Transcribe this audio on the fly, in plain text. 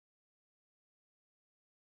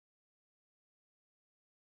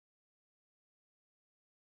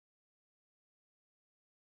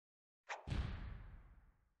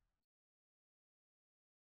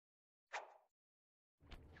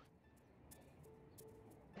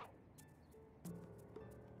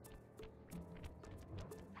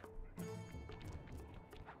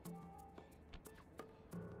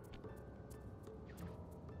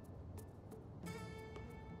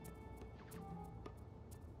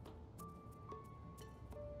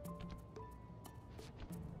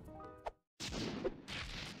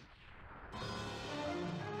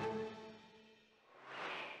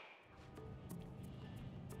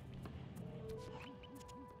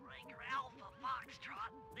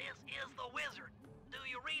This is the Wizard. Do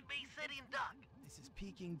you read me, Sitting Duck? This is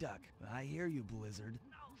Peking Duck. I hear you, Blizzard.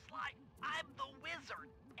 No, Sly, I'm the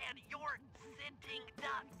Wizard, and you're Sitting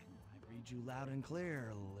Duck. I read you loud and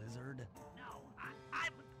clear, Lizard. No,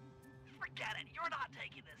 I'm... Forget it, you're not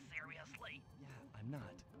taking this seriously. Yeah, I'm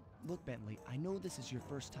not. Look, Bentley, I know this is your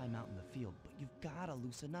first time out in the field, but you've gotta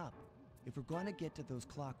loosen up. If we're gonna get to those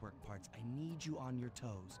clockwork parts, I need you on your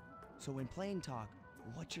toes. So in plain talk,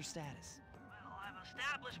 what's your status? Well, I've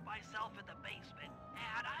established myself in the basement,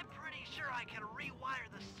 and I'm pretty sure I can rewire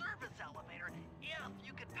the service elevator if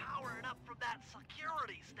you can power it up from that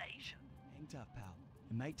security station. Hang tough, pal.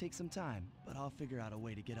 It might take some time, but I'll figure out a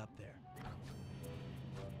way to get up there.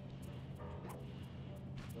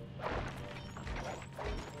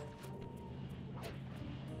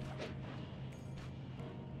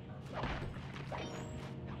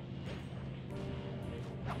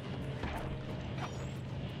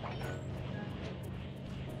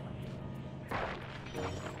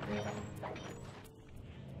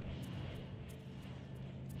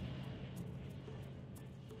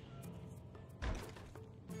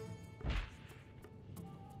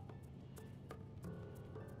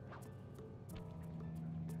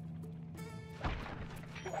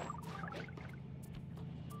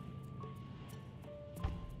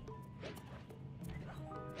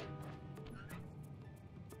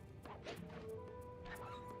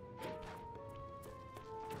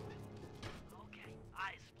 Okay,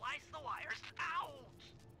 I spliced the wires. Ouch!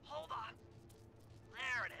 Hold on.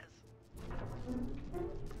 There it is.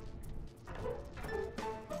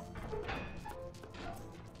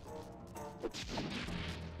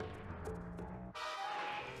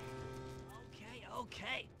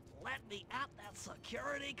 Okay. Let me at that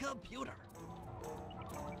security computer.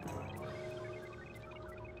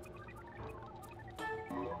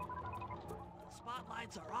 The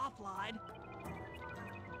spotlights are offline.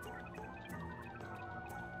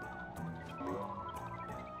 Here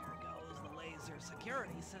goes the laser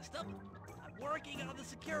security system. I'm working on the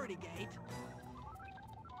security gate.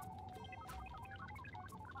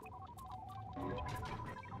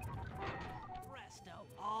 Presto,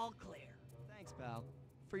 all clear. Thanks, pal.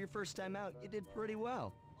 For your first time out, you did pretty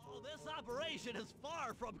well. Oh, this operation is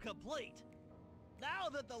far from complete. Now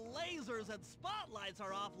that the lasers and spotlights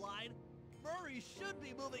are offline, Murray should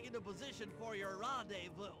be moving into position for your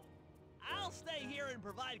rendezvous. I'll stay here and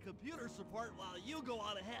provide computer support while you go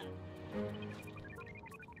on ahead.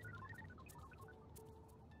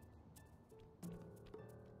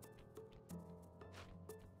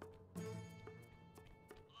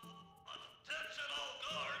 Attention all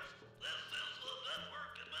guards, this is the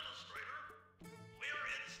network administrator. We're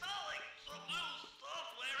installing some new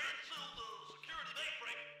software into the security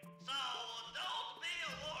mainframe, so don't be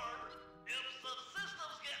alarmed if some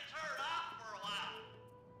systems get turned off for a while.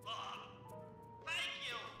 Thank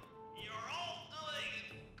you. You're all doing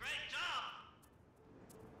a great job.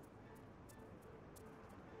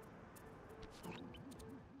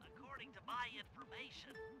 According to my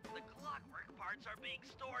information, the clockwork parts are being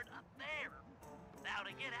stored up there. Now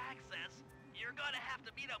to get access, you're gonna have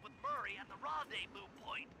to meet up with Murray at the rendezvous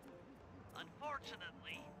point.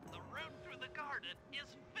 Unfortunately, the route through the garden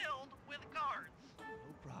is filled with guards.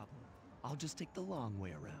 No problem. I'll just take the long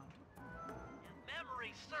way around. If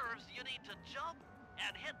memory serves, you need to jump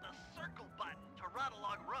and hit the circle button to run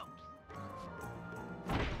along ropes.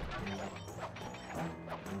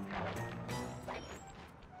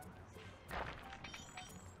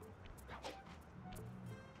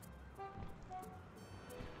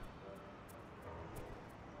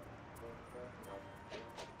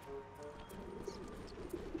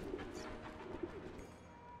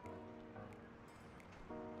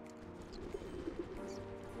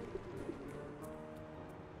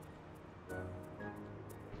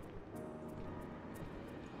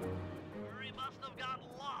 Murray must have gotten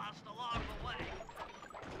lost along the way.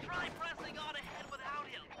 Try pressing on ahead without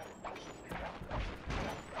him.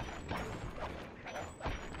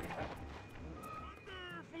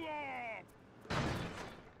 Flop!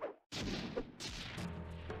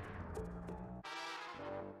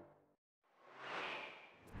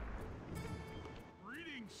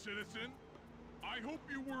 Greetings, citizen. I hope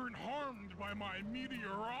you weren't harmed by my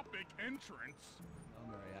meteoropic entrance. Oh,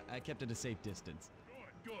 Murray, I kept at a safe distance.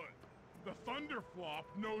 Good. The Thunderflop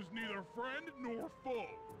knows neither friend nor foe,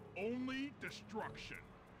 only destruction.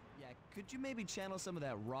 Yeah, could you maybe channel some of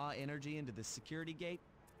that raw energy into the security gate?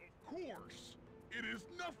 Of course. It is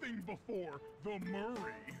nothing before the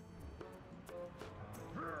Murray.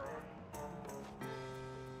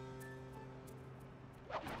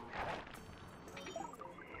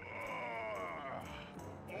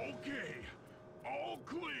 Okay, all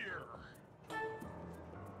clear.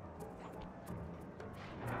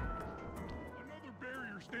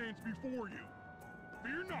 stands before you.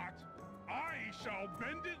 Fear not, I shall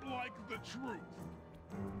bend it like the truth.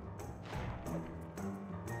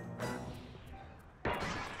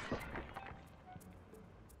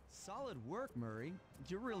 Solid work, Murray.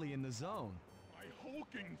 You're really in the zone. My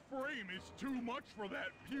hulking frame is too much for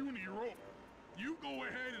that puny rope. You go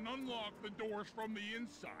ahead and unlock the doors from the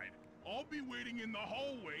inside. I'll be waiting in the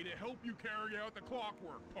hallway to help you carry out the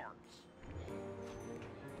clockwork parts.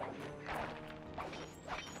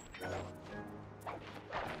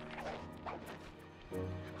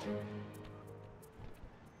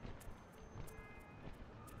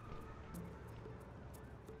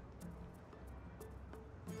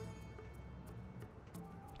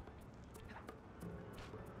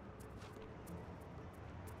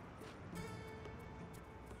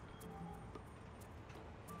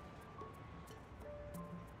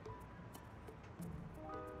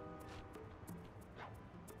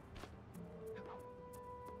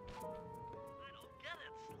 I don't get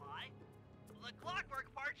it, Sly. The clockwork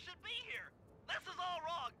part should be here. This is all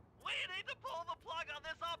wrong. We need to pull the plug on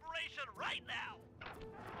this operation right now.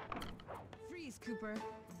 Freeze, Cooper.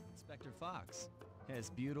 Inspector Fox. As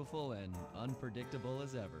beautiful and unpredictable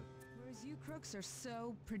as ever. Whereas you crooks are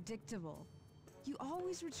so predictable. You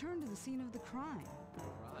always return to the scene of the crime.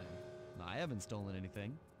 Crime? I haven't stolen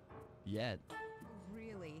anything. Yet.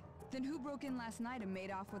 Really? Then who broke in last night and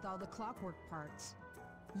made off with all the clockwork parts?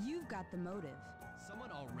 You've got the motive.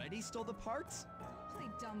 Someone already stole the parts? Don't play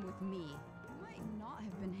dumb with me. It might not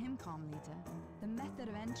have been him, Carmelita. The method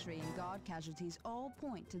of entry and guard casualties all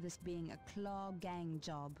point to this being a Claw Gang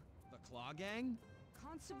job. The Claw Gang?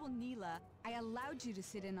 Constable Neela, I allowed you to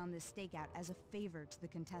sit in on this stakeout as a favor to the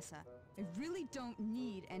Contessa. I really don't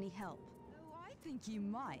need any help. Though I think you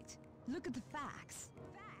might. Look at the facts.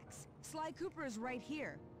 Facts? Sly Cooper is right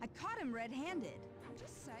here. I caught him red-handed. I'm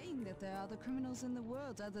just saying that there are other criminals in the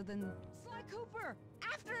world other than... Sly Cooper!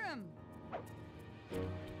 After him!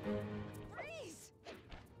 Freeze!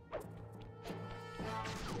 Oh,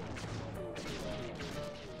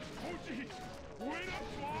 jeez! Wait up,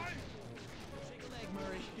 Sly! Shake a leg,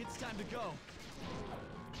 Murray. It's time to go.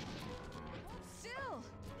 Hold still!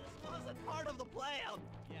 This wasn't part of the plan.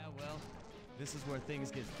 Yeah, well, this is where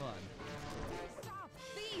things get fun. Stop!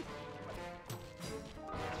 Thief!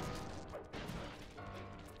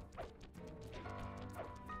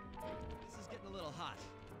 This is getting a little hot.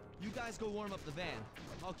 You guys go warm up the van.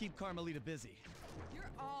 I'll keep Carmelita busy.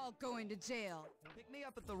 You're all going to jail. Pick me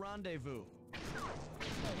up at the rendezvous.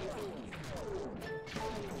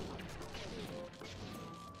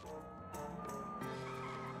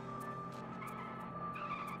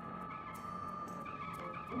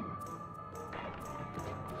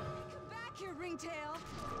 Come back here, Ringtail!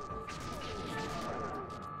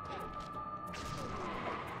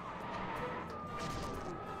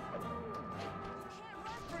 You can't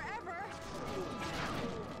run forever!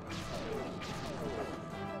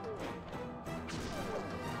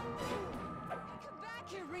 Come back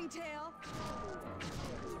here, Ringtail! You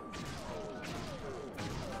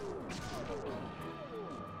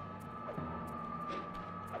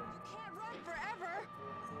can't run forever!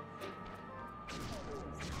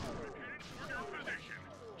 Headed for your position.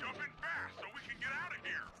 Jump in fast so we can get out of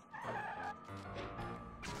here.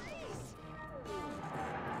 Please!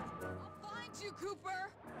 I'll find you, Cooper!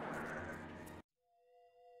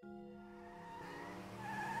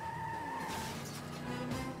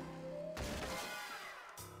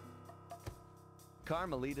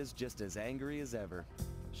 Carmelita's just as angry as ever.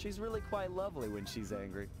 She's really quite lovely when she's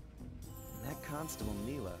angry. That Constable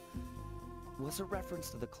Neela, was a reference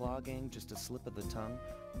to the Claw Gang just a slip of the tongue,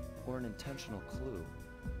 or an intentional clue?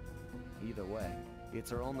 Either way,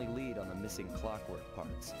 it's our only lead on the missing clockwork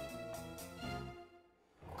parts.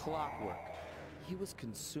 Clockwork. He was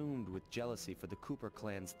consumed with jealousy for the Cooper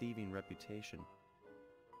clan's thieving reputation.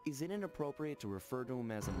 Is it inappropriate to refer to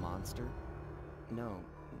him as a monster? No,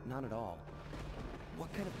 not at all.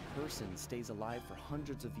 What kind of person stays alive for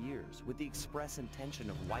hundreds of years with the express intention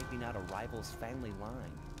of wiping out a rival's family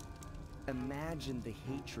line? Imagine the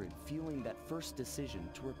hatred fueling that first decision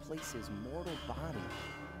to replace his mortal body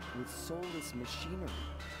with soulless machinery.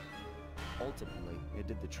 Ultimately, it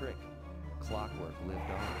did the trick. Clockwork lived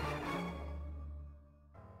on.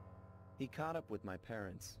 He caught up with my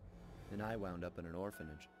parents, and I wound up in an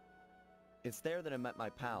orphanage. It's there that I met my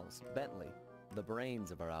pals, Bentley, the brains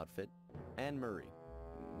of our outfit, and Murray,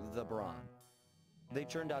 the brawn. They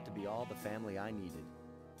turned out to be all the family I needed.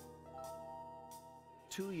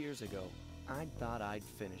 2 years ago, I thought I'd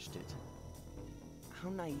finished it. How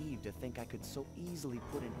naive to think I could so easily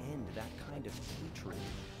put an end to that kind of hatred.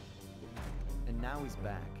 And now he's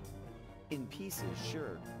back. In pieces,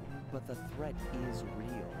 sure, but the threat is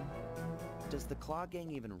real. Does the Claw Gang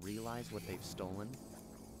even realize what they've stolen?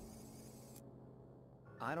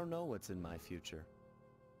 I don't know what's in my future,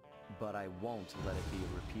 but I won't let it be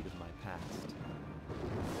a repeat of my past.